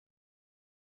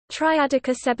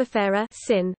Triadica sebifera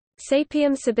sin.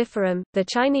 Sapium sebiferum, the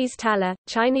Chinese tala,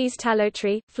 Chinese tallow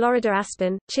tree, Florida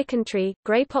aspen, chicken tree,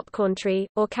 gray popcorn tree,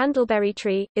 or candleberry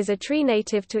tree, is a tree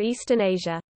native to Eastern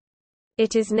Asia.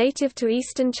 It is native to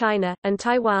eastern China, and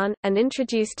Taiwan, and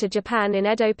introduced to Japan in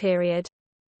Edo period.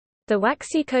 The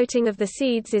waxy coating of the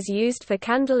seeds is used for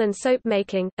candle and soap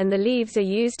making, and the leaves are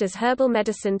used as herbal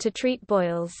medicine to treat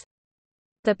boils.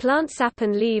 The plant sap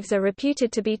and leaves are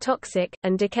reputed to be toxic,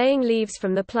 and decaying leaves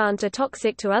from the plant are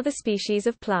toxic to other species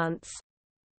of plants.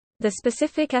 The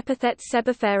specific epithets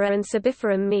sebifera and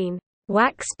sebiferum mean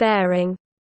wax-bearing,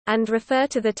 and refer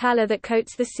to the tallow that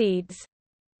coats the seeds.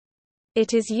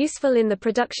 It is useful in the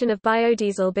production of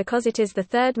biodiesel because it is the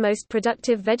third most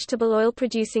productive vegetable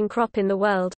oil-producing crop in the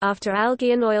world, after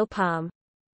algae and oil palm.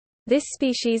 This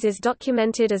species is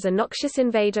documented as a noxious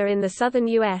invader in the southern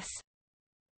U.S.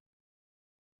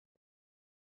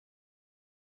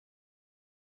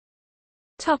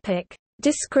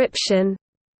 Description.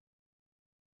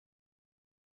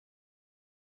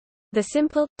 The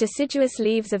simple, deciduous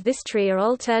leaves of this tree are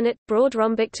alternate, broad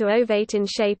rhombic to ovate in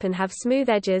shape and have smooth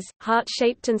edges,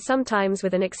 heart-shaped and sometimes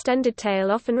with an extended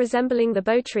tail often resembling the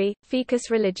bow tree,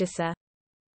 Ficus religiosa.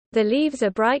 The leaves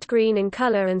are bright green in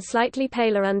color and slightly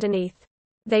paler underneath.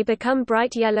 They become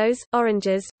bright yellows,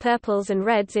 oranges, purples and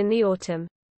reds in the autumn.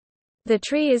 The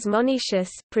tree is monoecious,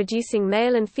 producing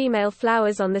male and female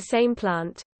flowers on the same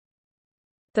plant.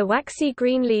 The waxy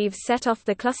green leaves set off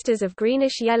the clusters of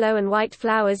greenish yellow and white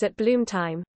flowers at bloom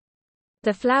time.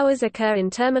 The flowers occur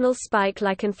in terminal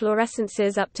spike-like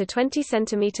inflorescences up to 20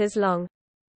 cm long.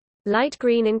 Light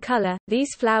green in color,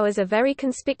 these flowers are very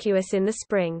conspicuous in the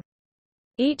spring.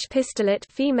 Each pistillate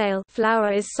female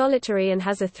flower is solitary and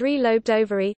has a 3-lobed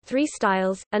ovary, 3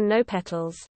 styles, and no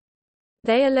petals.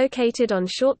 They are located on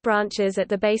short branches at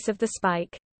the base of the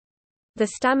spike. The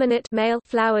staminate male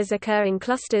flowers occur in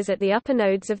clusters at the upper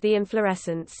nodes of the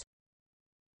inflorescence.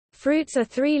 Fruits are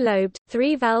 3-lobed,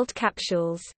 3-valved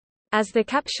capsules. As the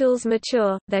capsules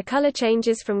mature, their color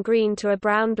changes from green to a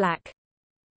brown-black.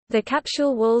 The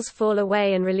capsule walls fall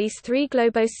away and release 3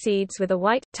 globose seeds with a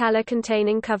white,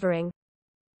 tallow-containing covering.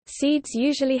 Seeds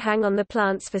usually hang on the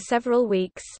plants for several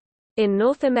weeks. In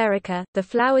North America, the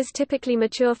flowers typically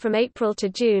mature from April to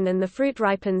June and the fruit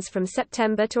ripens from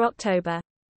September to October.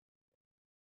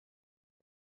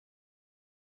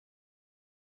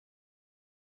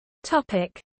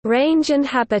 Range and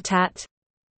habitat.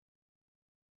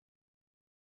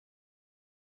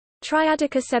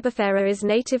 Triadica sebifera is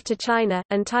native to China,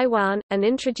 and Taiwan, and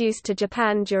introduced to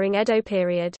Japan during Edo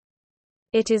period.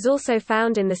 It is also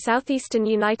found in the southeastern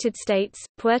United States,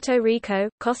 Puerto Rico,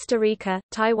 Costa Rica,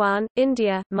 Taiwan,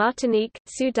 India, Martinique,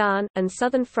 Sudan, and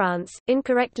southern France.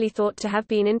 Incorrectly thought to have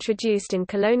been introduced in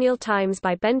colonial times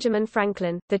by Benjamin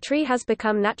Franklin, the tree has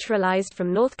become naturalized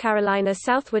from North Carolina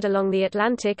southward along the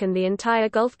Atlantic and the entire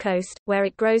Gulf Coast, where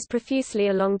it grows profusely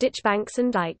along ditch banks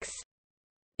and dikes.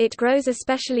 It grows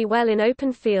especially well in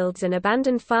open fields and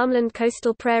abandoned farmland,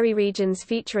 coastal prairie regions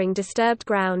featuring disturbed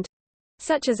ground,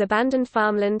 such as abandoned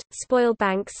farmland, spoil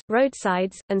banks,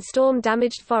 roadsides, and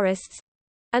storm-damaged forests,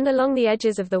 and along the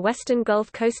edges of the western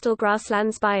Gulf coastal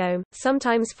grasslands biome,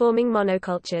 sometimes forming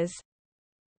monocultures.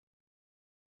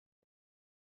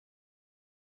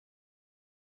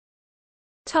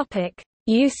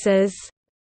 Uses.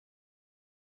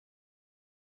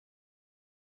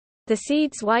 The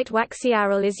seed's white waxy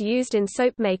aril is used in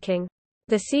soap making.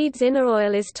 The seed's inner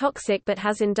oil is toxic but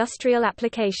has industrial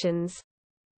applications.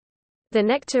 The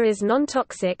nectar is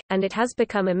non-toxic, and it has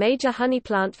become a major honey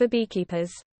plant for beekeepers.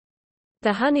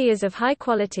 The honey is of high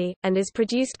quality, and is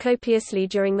produced copiously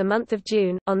during the month of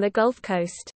June, on the Gulf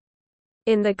Coast.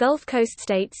 In the Gulf Coast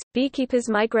states, beekeepers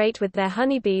migrate with their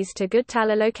honeybees to good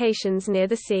tallow locations near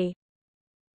the sea.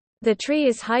 The tree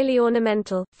is highly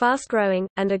ornamental, fast-growing,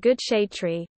 and a good shade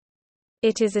tree.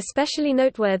 It is especially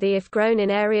noteworthy if grown in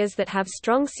areas that have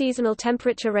strong seasonal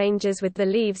temperature ranges, with the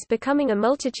leaves becoming a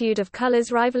multitude of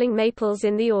colors rivaling maples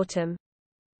in the autumn.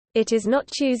 It is not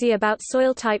choosy about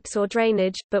soil types or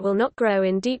drainage, but will not grow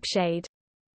in deep shade.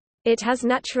 It has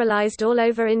naturalized all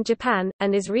over in Japan,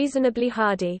 and is reasonably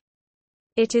hardy.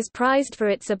 It is prized for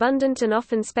its abundant and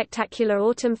often spectacular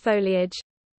autumn foliage.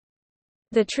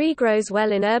 The tree grows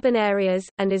well in urban areas,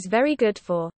 and is very good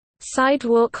for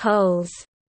sidewalk holes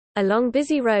along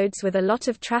busy roads with a lot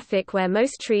of traffic where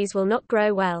most trees will not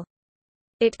grow well.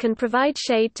 It can provide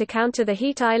shade to counter the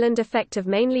heat island effect of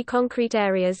mainly concrete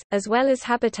areas, as well as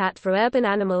habitat for urban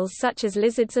animals such as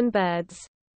lizards and birds.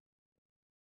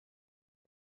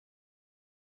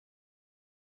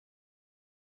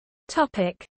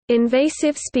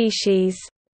 Invasive species.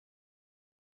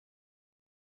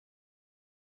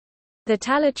 The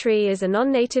tallow tree is a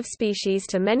non-native species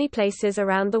to many places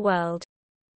around the world.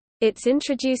 Its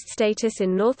introduced status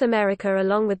in North America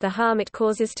along with the harm it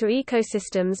causes to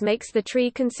ecosystems makes the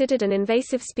tree considered an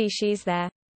invasive species there.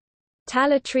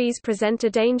 Tallow trees present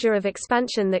a danger of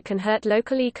expansion that can hurt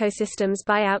local ecosystems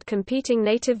by out-competing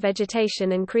native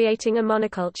vegetation and creating a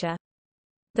monoculture.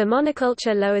 The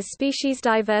monoculture lowers species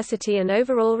diversity and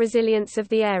overall resilience of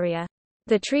the area.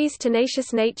 The tree's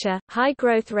tenacious nature, high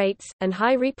growth rates, and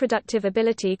high reproductive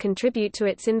ability contribute to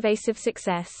its invasive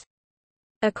success.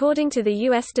 According to the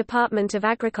U.S. Department of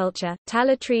Agriculture,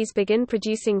 tallow trees begin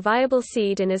producing viable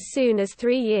seed in as soon as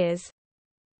 3 years.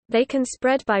 They can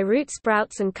spread by root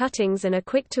sprouts and cuttings and are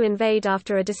quick to invade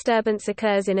after a disturbance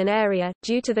occurs in an area,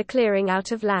 due to the clearing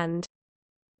out of land.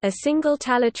 A single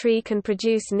tallow tree can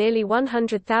produce nearly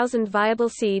 100,000 viable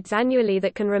seeds annually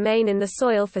that can remain in the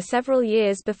soil for several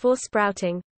years before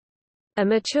sprouting. A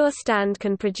mature stand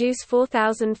can produce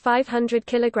 4,500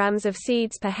 kilograms of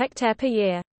seeds per hectare per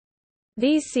year.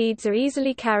 These seeds are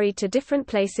easily carried to different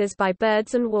places by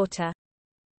birds and water.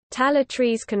 Tallow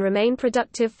trees can remain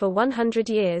productive for 100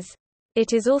 years.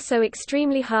 It is also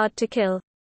extremely hard to kill.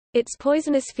 Its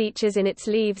poisonous features in its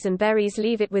leaves and berries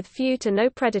leave it with few to no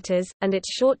predators, and its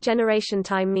short generation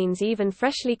time means even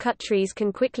freshly cut trees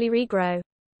can quickly regrow.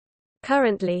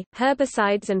 Currently,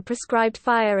 herbicides and prescribed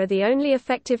fire are the only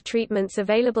effective treatments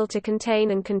available to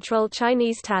contain and control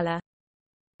Chinese tallow.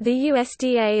 The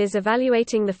USDA is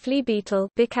evaluating the flea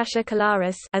beetle Bicacia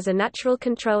calaris as a natural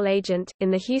control agent. In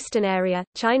the Houston area,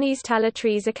 Chinese tallow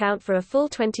trees account for a full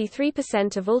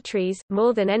 23% of all trees,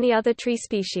 more than any other tree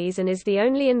species, and is the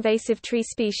only invasive tree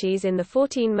species in the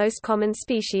 14 most common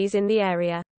species in the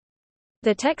area.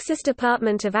 The Texas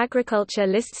Department of Agriculture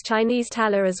lists Chinese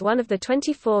tallow as one of the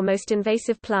 24 most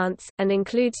invasive plants, and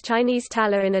includes Chinese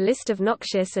tallow in a list of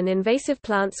noxious and invasive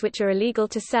plants which are illegal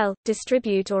to sell,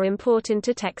 distribute or import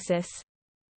into Texas.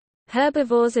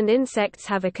 Herbivores and insects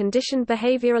have a conditioned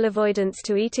behavioral avoidance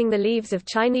to eating the leaves of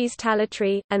Chinese tallow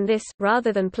tree, and this,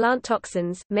 rather than plant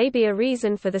toxins, may be a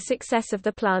reason for the success of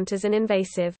the plant as an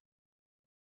invasive.